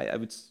people?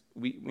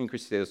 We in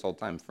Christy say this all the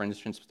time,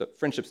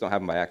 friendships don't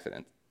happen by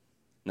accident.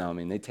 No, I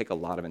mean, they take a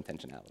lot of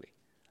intentionality,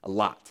 a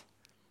lot.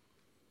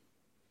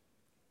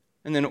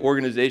 And then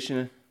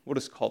organization, we'll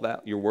just call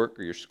that your work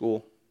or your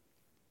school.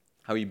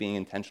 How are you being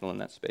intentional in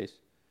that space?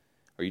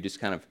 Are you just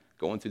kind of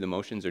going through the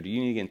motions, or do you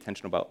need to get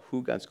intentional about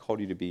who God's called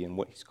you to be and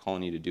what he's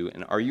calling you to do?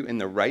 And are you in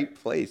the right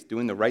place,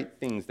 doing the right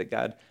things that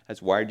God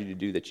has wired you to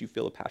do that you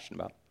feel a passion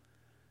about?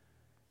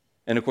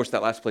 And of course,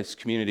 that last place,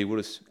 community. What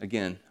is,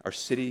 again, our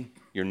city,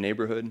 your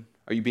neighborhood?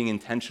 Are you being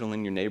intentional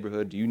in your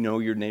neighborhood? Do you know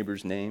your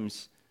neighbors'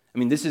 names? I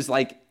mean, this is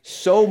like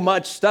so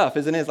much stuff,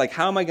 isn't it? It's like,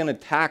 how am I going to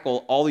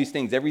tackle all these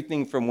things?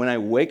 Everything from when I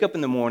wake up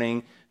in the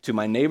morning to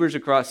my neighbors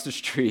across the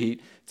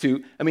street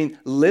to,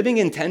 living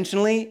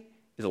intentionally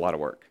is a lot of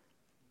work,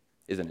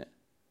 isn't it?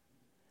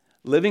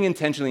 Living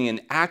intentionally and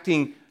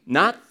acting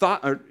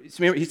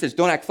he says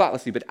don't act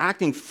thoughtlessly, but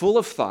acting full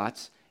of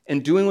thoughts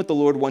and doing what the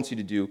Lord wants you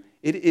to do.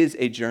 It is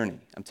a journey,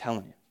 I'm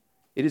telling you.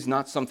 It is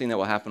not something that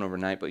will happen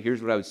overnight, but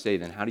here's what I would say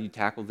then. How do you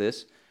tackle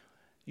this?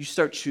 You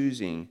start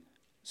choosing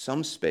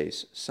some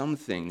space,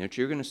 something that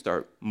you're going to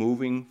start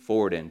moving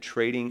forward in,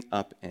 trading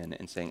up in,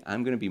 and saying,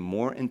 I'm going to be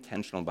more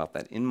intentional about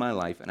that in my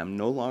life, and I'm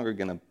no longer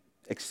going to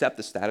accept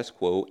the status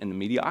quo and the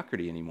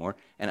mediocrity anymore,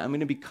 and I'm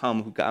going to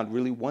become who God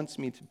really wants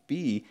me to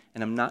be,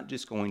 and I'm not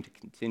just going to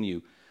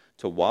continue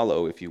to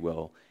wallow, if you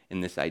will, in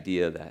this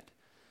idea that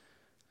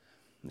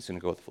I'm just going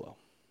to go with the flow.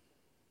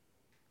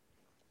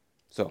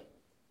 So,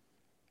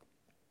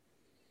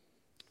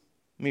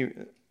 let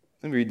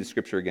me read the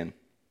scripture again,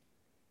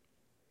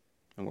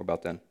 and we're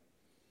about done.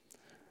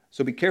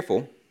 So be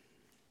careful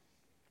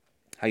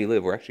how you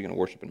live. We're actually going to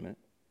worship in a minute.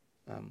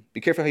 Be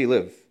careful how you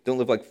live. Don't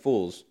live like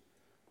fools,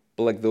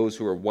 but like those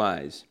who are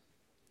wise.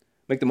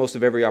 Make the most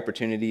of every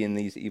opportunity in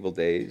these evil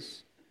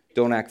days.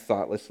 Don't act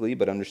thoughtlessly,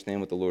 but understand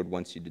what the Lord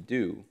wants you to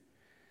do.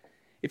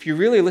 If you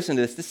really listen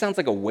to this sounds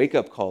like a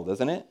wake-up call,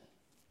 doesn't it?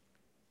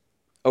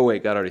 Oh,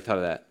 wait, God already thought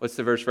of that. What's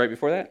the verse right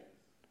before that?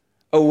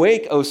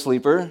 Awake, O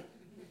sleeper.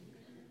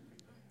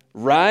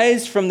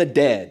 Rise from the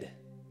dead.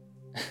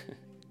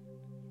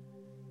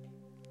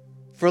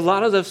 For a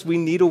lot of us, we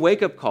need a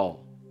wake-up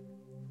call.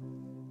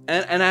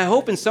 And I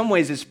hope in some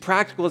ways, as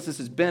practical as this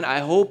has been, I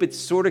hope it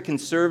sort of can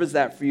serve as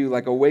that for you,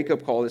 like a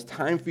wake-up call. It's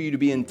time for you to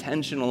be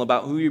intentional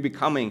about who you're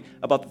becoming,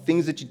 about the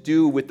things that you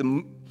do with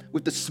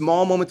the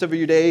small moments of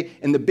your day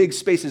and the big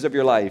spaces of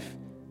your life.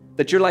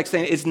 That you're like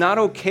saying, it's not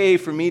okay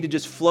for me to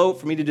just float,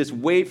 for me to just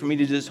wait, for me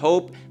to just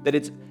hope,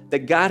 that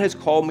that God has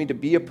called me to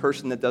be a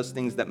person that does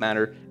things that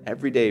matter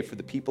every day for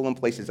the people and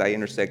places I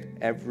intersect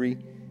every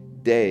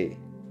day.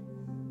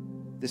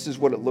 This is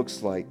what it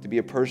looks like to be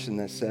a person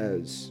that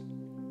says,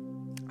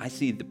 I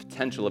see the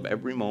potential of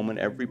every moment,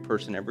 every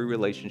person, every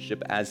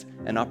relationship as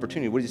an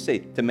opportunity. What does he say?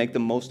 To make the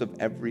most of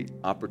every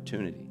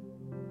opportunity.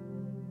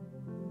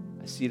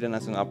 I see it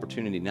as an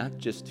opportunity, not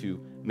just to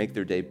make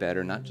their day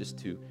better, not just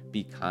to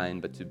be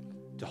kind, but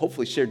to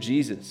hopefully share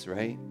Jesus,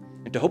 right?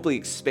 And to hopefully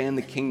expand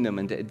the kingdom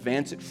and to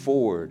advance it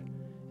forward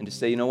and to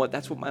say, you know what,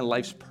 that's what my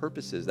life's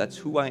purpose is. That's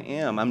who I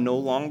am. I'm no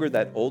longer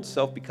that old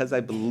self because I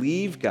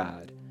believe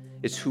God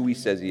is who he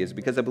says he is,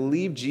 because I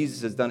believe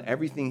Jesus has done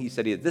everything he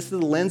said he is. This is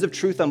the lens of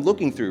truth I'm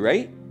looking through,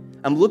 right?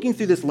 I'm looking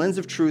through this lens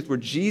of truth where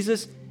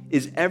Jesus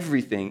is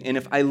everything. And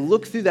if I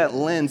look through that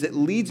lens, it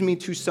leads me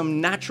to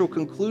some natural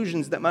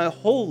conclusions that my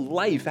whole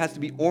life has to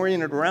be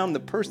oriented around the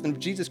person of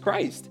Jesus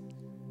Christ.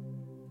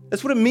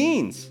 That's what it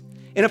means.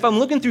 And if I'm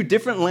looking through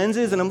different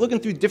lenses and I'm looking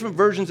through different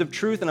versions of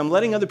truth and I'm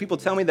letting other people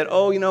tell me that,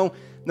 oh,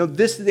 no,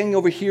 this thing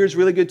over here is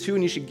really good too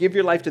and you should give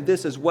your life to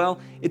this as well,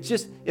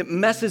 it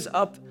messes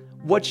up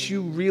what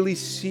you really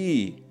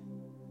see.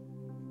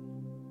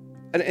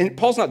 And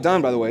Paul's not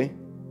done, by the way.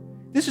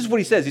 This is what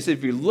he says. He said,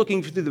 if you're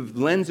looking through the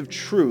lens of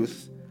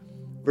truth,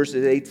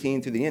 verses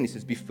 18 to the end, he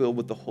says, be filled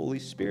with the Holy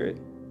Spirit,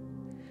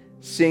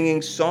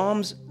 singing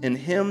psalms and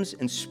hymns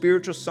and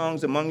spiritual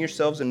songs among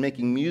yourselves and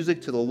making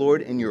music to the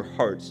Lord in your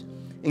hearts.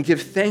 And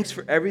give thanks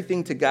for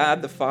everything to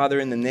God the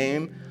Father in the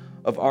name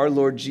of our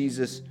Lord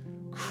Jesus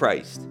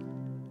Christ.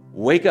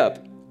 Wake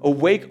up.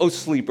 Awake, O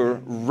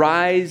sleeper.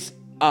 Rise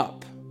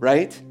up,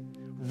 right?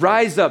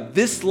 Rise up.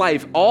 This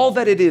life, all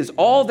that it is,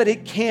 all that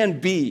it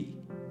can be,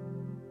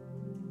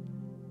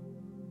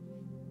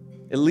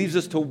 it leaves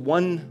us to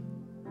one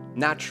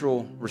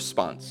natural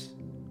response.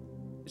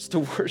 It's to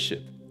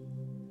worship.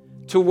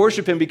 To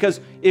worship him, because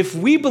if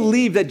we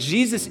believe that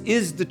Jesus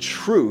is the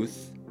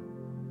truth,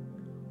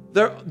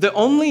 the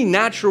only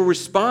natural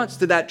response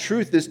to that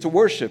truth is to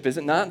worship, is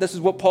it not? This is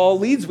what Paul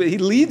leads with. He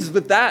leads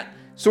with that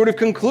sort of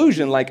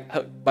conclusion, like,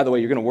 oh, by the way,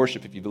 you're going to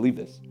worship if you believe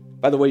this.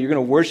 By the way, you're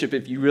going to worship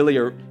if you really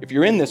are, if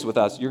you're in this with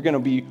us, you're going to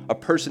be a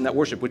person that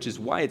worship, which is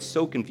why it's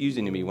so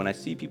confusing to me when I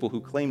see people who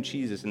claim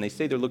Jesus and they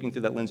say they're looking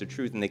through that lens of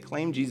truth and they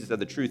claim Jesus as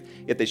the truth,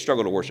 yet they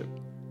struggle to worship.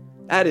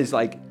 That is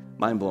like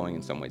mind-blowing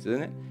in some ways,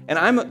 isn't it? And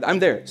I'm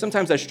there.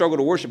 Sometimes I struggle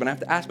to worship and I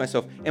have to ask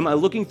myself, am I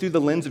looking through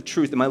the lens of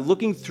truth? Am I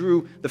looking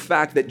through the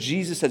fact that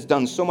Jesus has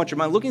done so much?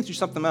 Am I looking through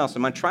something else?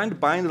 Am I trying to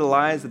buy into the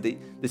lies that the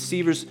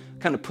deceivers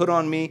kind of put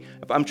on me?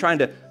 If I'm trying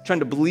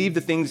to believe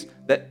the things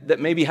that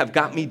maybe have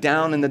got me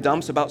down in the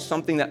dumps about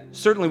something that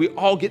certainly we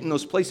all get in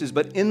those places,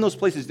 but in those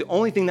places, the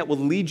only thing that will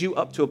lead you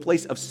up to a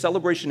place of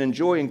celebration and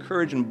joy and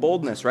courage and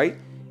boldness, right,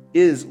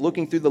 is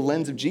looking through the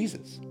lens of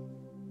Jesus.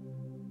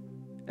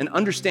 And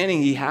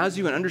understanding he has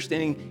you and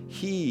understanding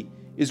he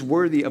is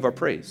worthy of our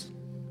praise.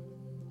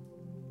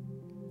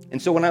 And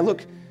so when I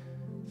look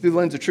through the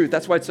lens of truth,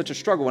 that's why it's such a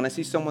struggle. When I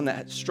see someone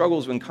that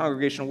struggles when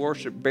congregational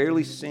worship,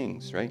 barely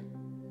sings, right?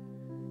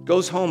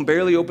 Goes home,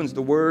 barely opens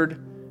the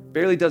word,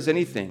 barely does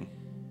anything.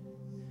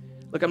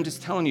 Look, I'm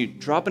just telling you,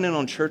 dropping in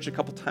on church a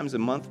couple times a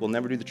month will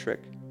never do the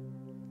trick.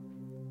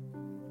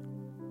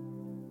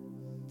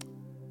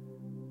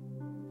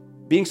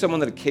 Being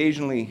someone that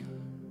occasionally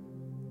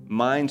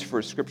minds for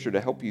a scripture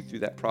to help you through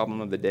that problem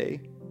of the day,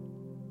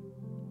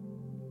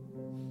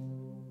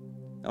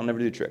 I'll never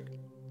do the trick.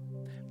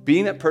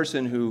 Being that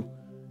person who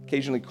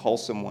occasionally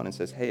calls someone and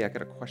says, hey, I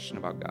got a question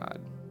about God,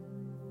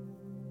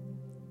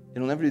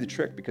 it'll never do the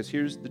trick, because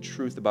here's the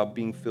truth about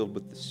being filled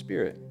with the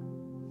Spirit.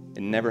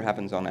 It never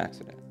happens on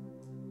accident.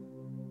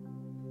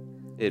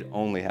 It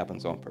only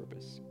happens on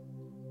purpose.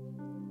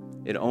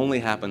 It only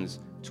happens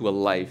to a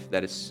life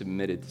that is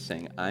submitted to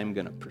saying, I'm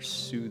going to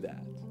pursue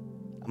that.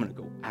 I'm going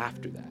to go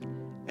after that.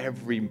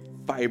 Every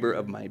fiber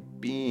of my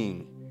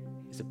being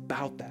is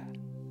about that.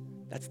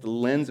 That's the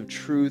lens of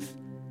truth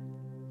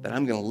that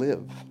I'm going to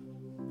live.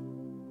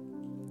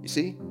 You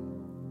see?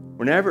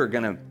 We're never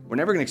going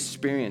to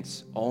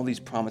experience all these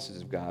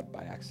promises of God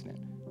by accident.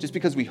 Just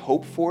because we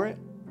hope for it,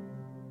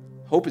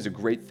 hope is a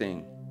great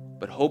thing,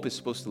 but hope is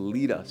supposed to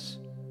lead us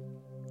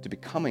to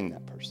becoming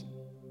that person.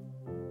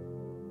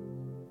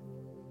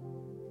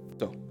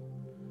 So,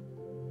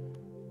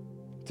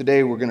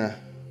 today we're going to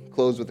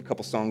close with a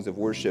couple songs of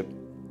worship.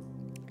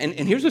 And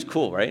here's what's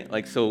cool, right?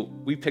 Like, so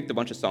we picked a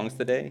bunch of songs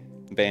today.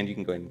 Band, you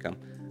can go ahead and come.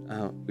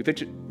 We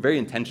picked it very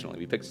intentionally.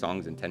 We picked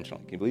songs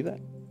intentionally. Can you believe that?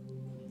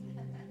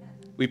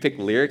 We picked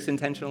lyrics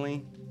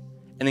intentionally.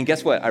 And then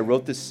guess what? I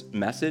wrote this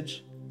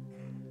message,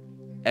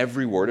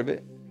 every word of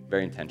it,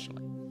 very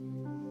intentionally.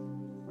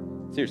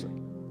 Seriously.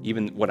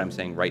 Even what I'm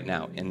saying right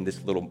now, in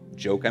this little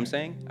joke I'm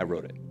saying, I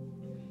wrote it.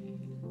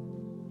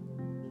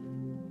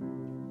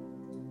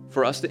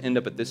 For us to end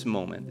up at this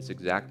moment, this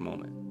exact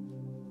moment,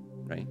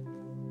 right?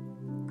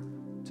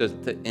 So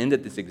to end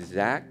at this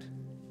exact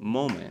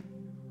moment,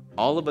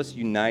 all of us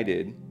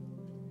united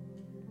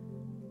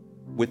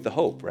with the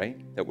hope, right?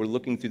 That we're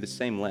looking through the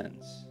same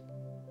lens.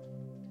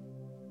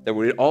 That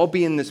we'd all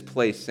be in this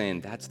place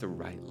saying, that's the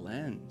right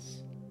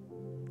lens.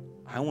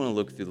 I want to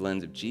look through the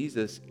lens of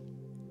Jesus,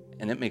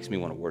 and it makes me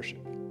want to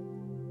worship.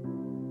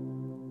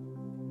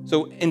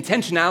 So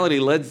intentionality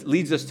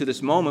leads us to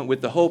this moment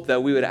with the hope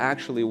that we would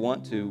actually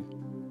want to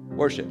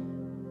worship.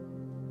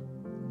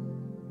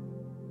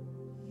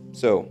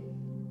 So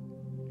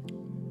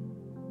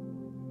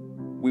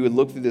we would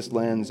look through this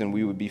lens and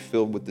we would be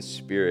filled with the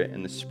Spirit,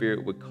 and the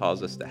Spirit would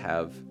cause us to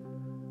have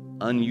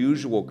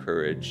unusual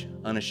courage,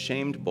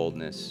 unashamed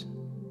boldness,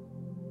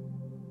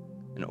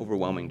 and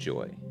overwhelming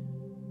joy.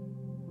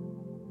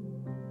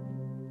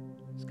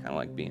 It's kind of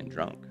like being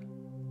drunk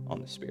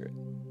on the Spirit.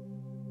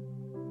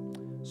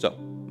 So,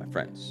 my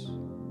friends,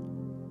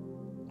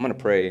 I'm going to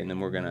pray, and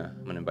then I'm going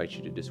to invite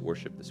you to just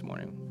worship this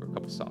morning for a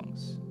couple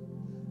songs.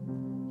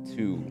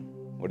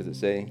 What does it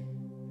say?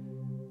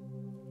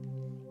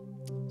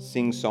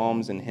 Sing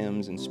psalms and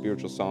hymns and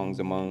spiritual songs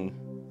among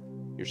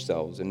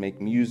yourselves, and make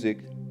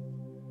music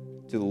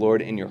to the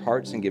Lord in your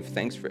hearts, and give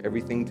thanks for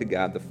everything to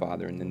God the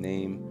Father in the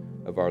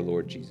name of our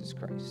Lord Jesus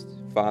Christ.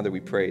 Father, we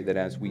pray that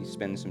as we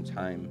spend some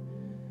time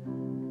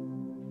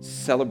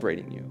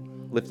celebrating you,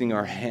 lifting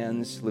our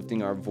hands,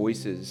 lifting our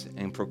voices,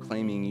 and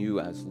proclaiming you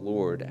as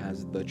Lord,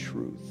 as the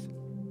truth,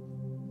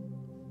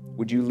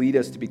 would you lead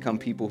us to become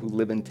people who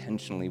live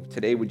intentionally?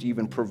 Today, would you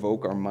even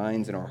provoke our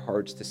minds and our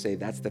hearts to say,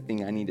 that's the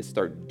thing I need to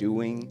start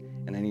doing,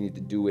 and I need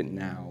to do it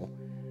now.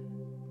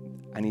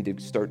 I need to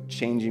start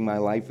changing my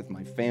life with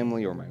my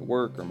family or my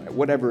work or my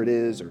whatever it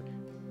is, or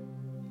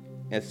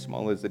as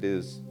small as it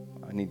is,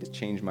 I need to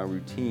change my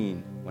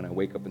routine when I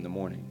wake up in the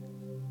morning.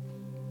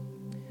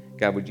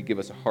 God, would you give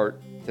us a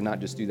heart to not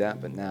just do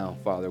that, but now,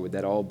 Father, would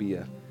that all be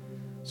a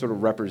sort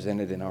of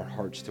represented in our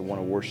hearts to want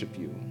to worship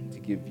you, to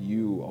give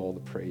you all the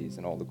praise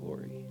and all the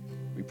glory.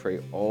 We pray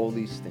all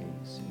these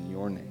things in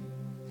your name.